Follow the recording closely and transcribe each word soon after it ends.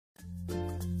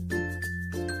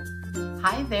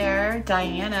Hi there,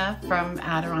 Diana from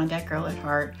Adirondack Girl at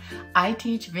Heart. I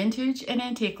teach vintage and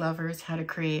antique lovers how to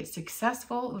create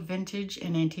successful vintage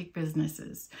and antique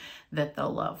businesses that they'll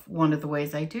love. One of the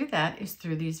ways I do that is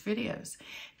through these videos.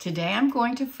 Today I'm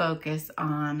going to focus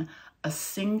on a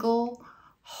single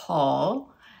haul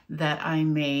that I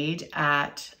made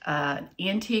at an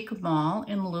antique mall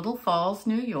in Little Falls,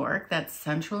 New York. That's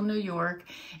central New York,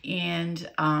 and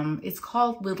it's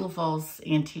called Little Falls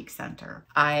Antique Center.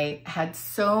 I had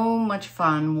so much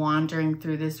fun wandering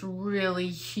through this really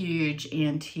huge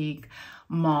antique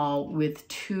mall with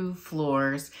 2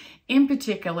 floors. In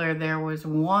particular, there was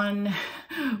one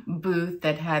booth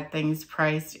that had things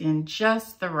priced in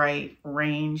just the right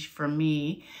range for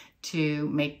me to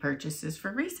make purchases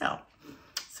for resale.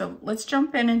 So let's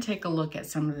jump in and take a look at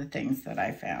some of the things that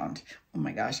I found. Oh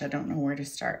my gosh, I don't know where to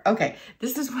start. Okay,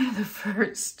 this is one of the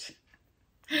first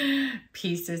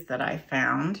pieces that I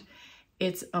found.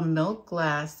 It's a milk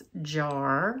glass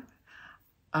jar.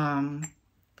 The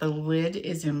lid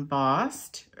is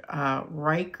embossed,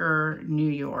 Riker,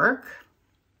 New York.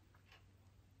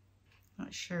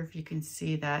 Not sure if you can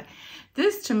see that.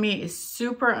 This to me is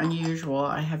super unusual.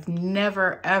 I have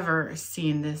never ever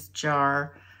seen this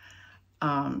jar.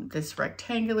 This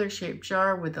rectangular shaped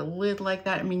jar with a lid like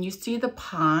that. I mean, you see the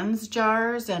Pond's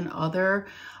jars and other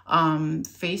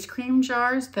face cream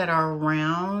jars that are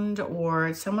round,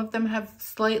 or some of them have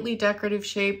slightly decorative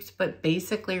shapes, but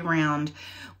basically round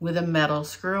with a metal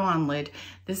screw-on lid.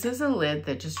 This is a lid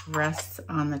that just rests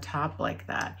on the top like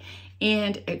that.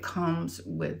 And it comes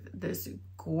with this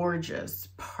gorgeous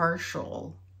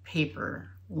partial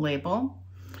paper label.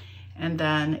 And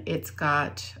then it's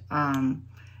got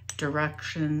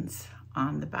directions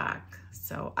on the back.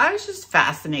 So I was just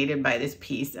fascinated by this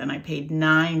piece, and I paid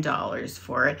 $9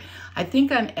 for it. I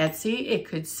think on Etsy it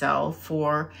could sell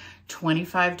for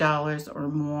 $25 or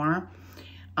more,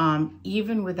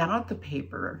 even without the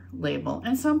paper label.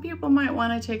 And some people might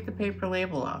want to take the paper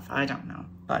label off. I don't know,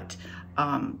 but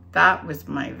that was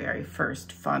my very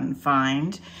first fun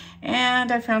find.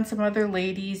 And I found some other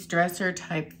ladies dresser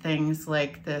type things,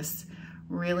 like this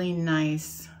really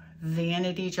nice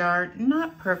vanity jar,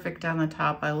 not perfect on the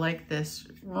top. I like this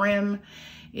rim.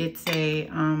 It's a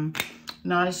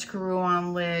not a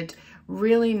screw-on lid,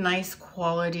 really nice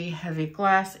quality heavy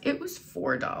glass. It was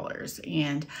 $4,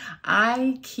 and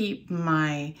I keep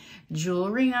my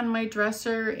jewelry on my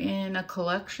dresser in a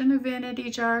collection of vanity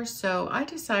jars, so I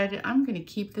decided I'm going to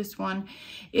keep this one.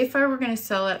 If I were going to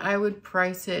sell it, I would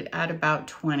price it at about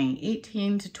 $18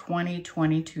 to $20,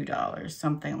 $22,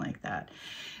 something like that.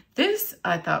 This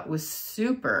I thought was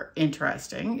super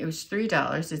interesting. It was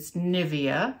 $3. It's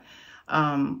Nivea,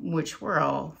 which we're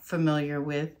all familiar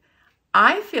with.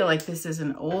 I feel like this is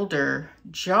an older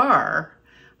jar.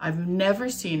 I've never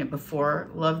seen it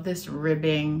before. Love this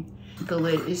ribbing. The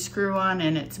lid is screw-on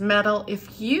and it's metal.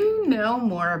 If you know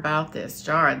more about this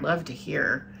jar, I'd love to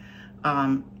hear.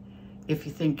 If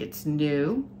you think it's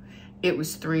new. It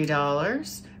was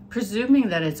 $3. Presuming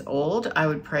that it's old, I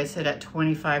would price it at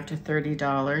 $25 to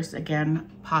 $30, again,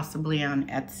 possibly on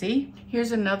Etsy.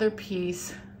 Here's another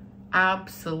piece.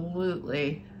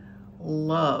 Absolutely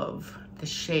love the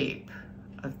shape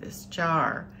of this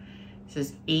jar. It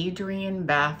says Adrian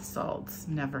Bath Salts.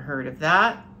 Never heard of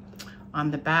that. On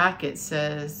the back it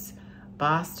says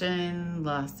Boston,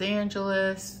 Los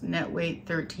Angeles, net weight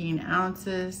 13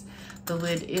 ounces. The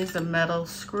lid is a metal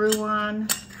screw-on,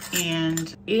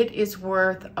 and it is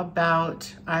worth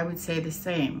about, I would say the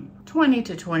same, $20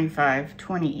 to $25,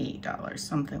 $28,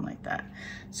 something like that.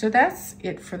 So that's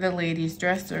it for the ladies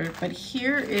dresser. But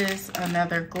here is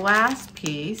another glass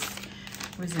piece.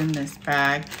 It was in this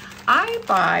bag. I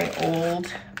buy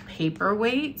old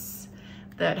paperweights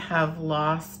that have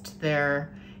lost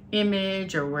their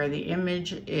image, or where the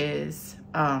image is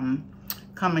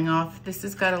coming off. This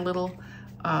has got a little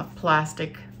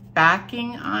plastic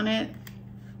backing on it,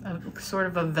 sort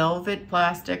of a velvet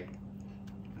plastic.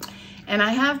 And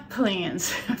I have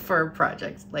plans for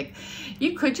projects. Like,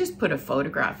 you could just put a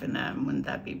photograph in them. Wouldn't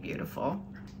that be beautiful?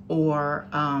 Or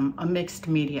a mixed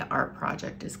media art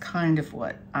project is kind of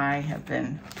what I have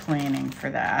been planning for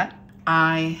that.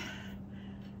 I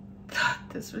thought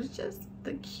this was just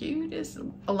the cutest.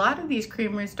 A lot of these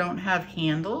creamers don't have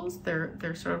handles.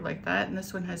 They're sort of like that. And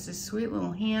this one has this sweet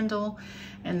little handle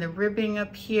and the ribbing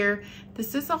up here.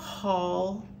 This is a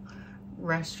Hall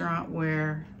restaurant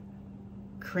ware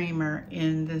creamer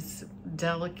in this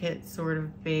delicate sort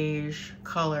of beige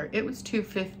color. It was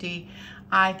 $2.50.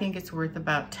 I think it's worth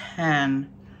about $10.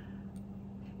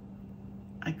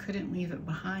 I couldn't leave it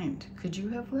behind. Could you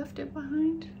have left it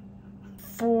behind?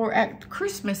 At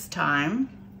Christmas time,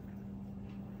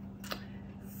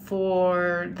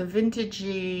 for the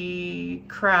vintagey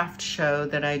craft show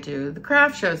that I do. The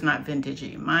craft show is not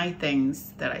vintagey. My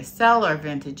things that I sell are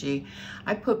vintagey.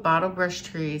 I put bottle brush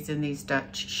trees in these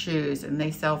Dutch shoes, and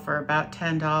they sell for about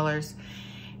 $10.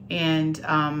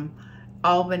 And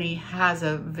Albany has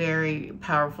a very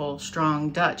powerful,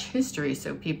 strong Dutch history,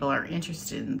 so people are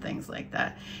interested in things like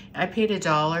that. I paid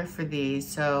 $1 for these,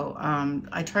 so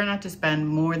I try not to spend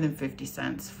more than 50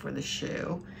 cents for the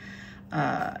shoe.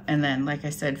 And then, like I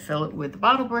said, fill it with the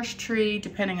bottle brush tree,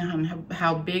 depending on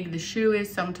how big the shoe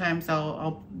is. Sometimes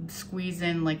I'll squeeze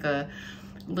in like a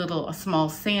small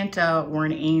Santa or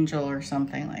an angel or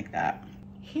something like that.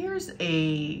 Here's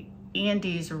a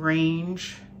Andy's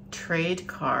Range trade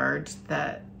card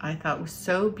that I thought was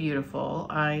so beautiful.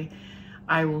 I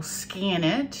will scan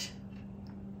it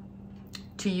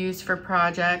to use for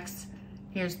projects.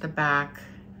 Here's the back.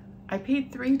 I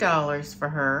paid $3 for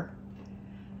her.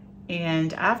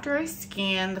 And after I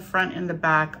scan the front and the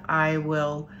back, I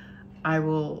will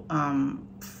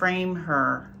frame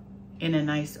her in a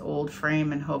nice old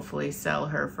frame and hopefully sell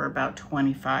her for about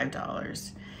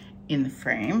 $25 in the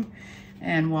frame.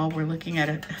 And while we're looking at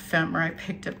ephemera, I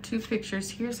picked up 2 pictures.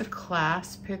 Here's a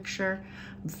class picture.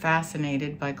 I'm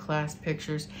fascinated by class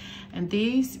pictures. And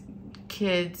these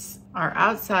kids are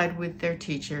outside with their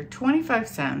teacher, 25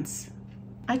 cents.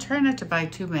 I try not to buy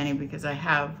too many because I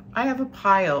have a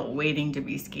pile waiting to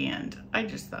be scanned. I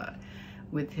just thought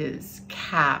with his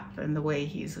cap and the way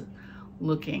he's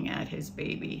looking at his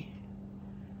baby,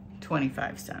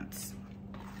 25 cents.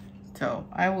 So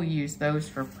I will use those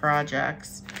for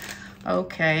projects.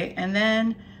 Okay, and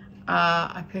then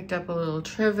I picked up a little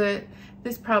trivet.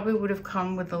 This probably would have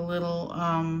come with a little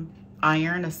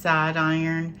iron, a sad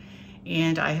iron.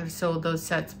 And I have sold those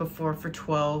sets before for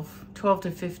 $12 to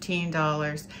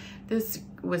 $15. This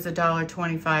was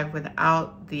 $1.25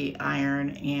 without the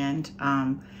iron, and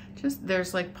just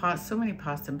there's like so many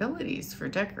possibilities for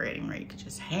decorating, right? You could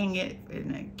just hang it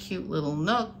in a cute little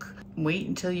nook, wait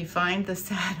until you find the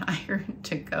sad iron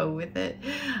to go with it,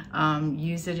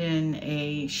 use it in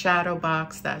a shadow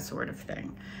box, that sort of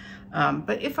thing.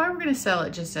 But if I were going to sell it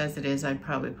just as it is, I'd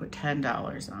probably put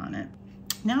 $10 on it.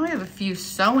 Now I have a few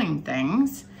sewing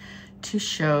things to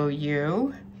show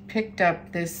you. Picked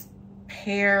up this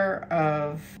pair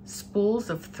of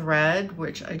spools of thread,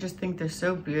 which I just think they're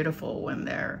so beautiful when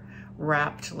they're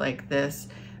wrapped like this.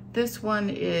 This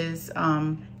one is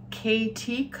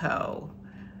KT Co.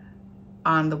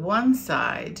 on the one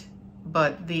side,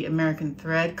 but the American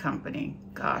Thread Company.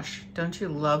 Gosh, don't you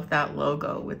love that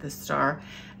logo with the star?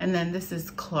 And then this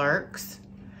is Clark's.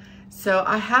 So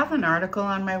I have an article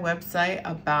on my website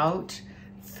about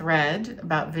thread,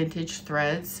 about vintage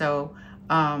thread. So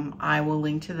I will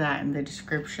link to that in the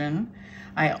description.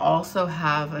 I also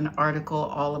have an article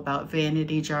all about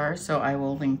vanity jars, so I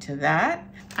will link to that.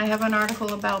 I have an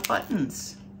article about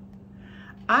buttons.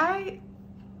 I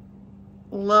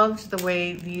loved the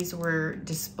way these were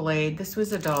displayed. This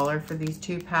was $1 for these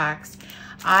 2 packs.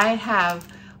 I have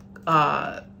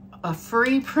a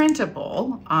free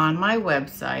printable on my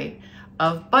website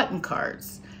of button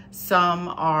cards. Some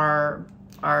are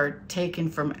taken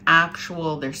from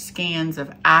they're scans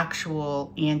of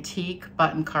actual antique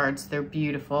button cards. They're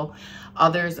beautiful.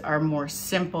 Others are more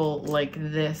simple, like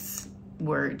this,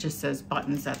 where it just says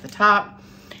buttons at the top.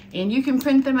 And you can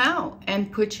print them out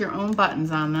and put your own buttons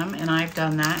on them. And I've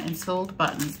done that and sold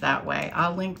buttons that way.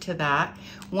 I'll link to that.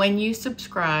 When you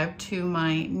subscribe to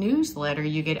my newsletter,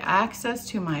 you get access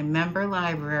to my member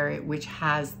library, which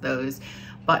has those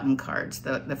button cards,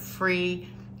 the free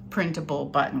printable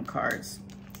button cards.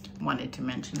 Wanted to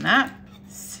mention that.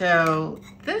 So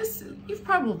this, you've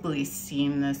probably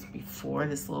seen this before,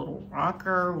 this little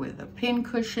rocker with a pin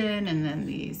cushion and then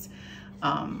these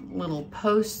little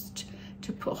posts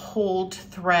to hold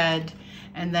thread,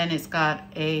 and then it's got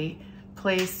a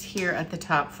place here at the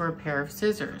top for a pair of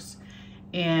scissors.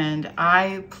 And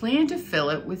I plan to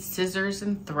fill it with scissors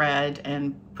and thread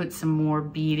and put some more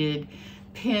beaded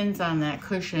pins on that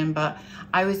cushion, but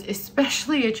I was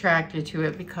especially attracted to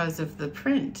it because of the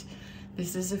print.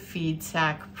 This is a feed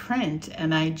sack print,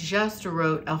 and I just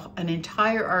wrote an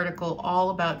entire article all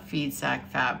about feed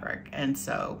sack fabric, and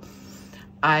so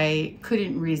I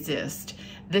couldn't resist.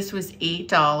 This was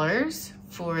 $8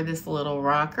 for this little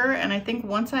rocker, and I think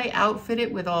once I outfit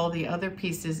it with all the other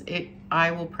pieces,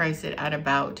 I will price it at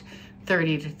about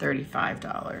 $30 to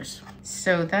 $35.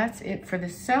 So that's it for the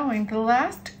sewing. The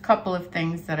last couple of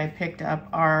things that I picked up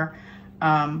are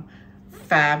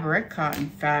fabric, cotton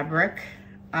fabric.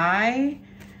 I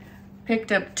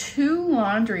picked up 2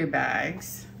 laundry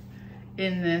bags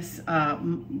in this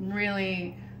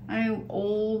really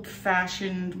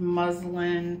old-fashioned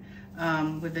muslin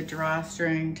with a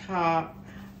drawstring top.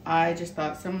 I just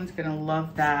thought someone's gonna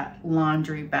love that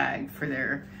laundry bag for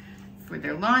their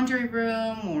laundry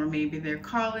room, or maybe their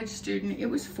college student. It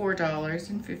was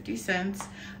 $4.50.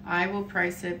 I will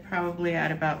price it probably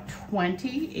at about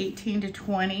 18 to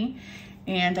 20.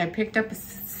 And I picked up a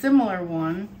similar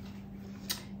one.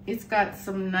 It's got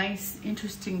some nice,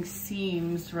 interesting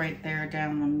seams right there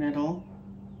down the middle.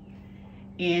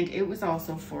 And it was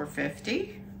also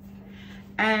 $4.50.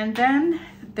 And then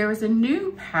there was a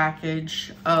new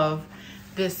package of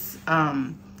this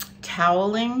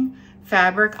toweling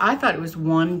fabric. I thought it was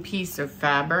one piece of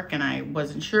fabric and I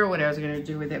wasn't sure what I was going to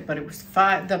do with it, but it was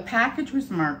the package was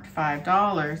marked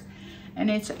 $5, and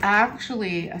it's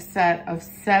actually a set of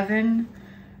 7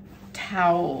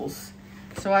 towels.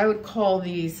 So I would call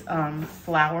these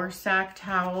flour sack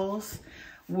towels,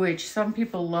 which some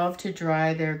people love to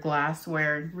dry their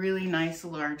glassware, really nice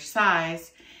large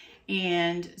size.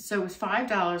 And so it was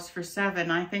 $5 for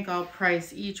 7. I think I'll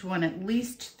price each one at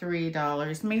least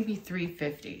 $3, maybe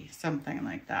 $3.50, something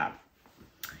like that.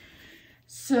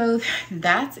 So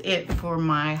that's it for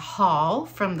my haul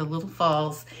from the Little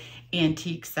Falls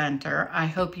Antique Center. I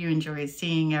hope you enjoyed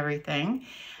seeing everything,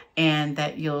 and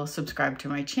that you'll subscribe to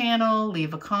my channel,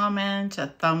 leave a comment, a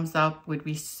thumbs up would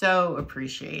be so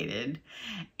appreciated.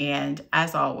 And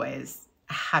as always,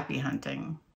 happy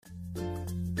hunting.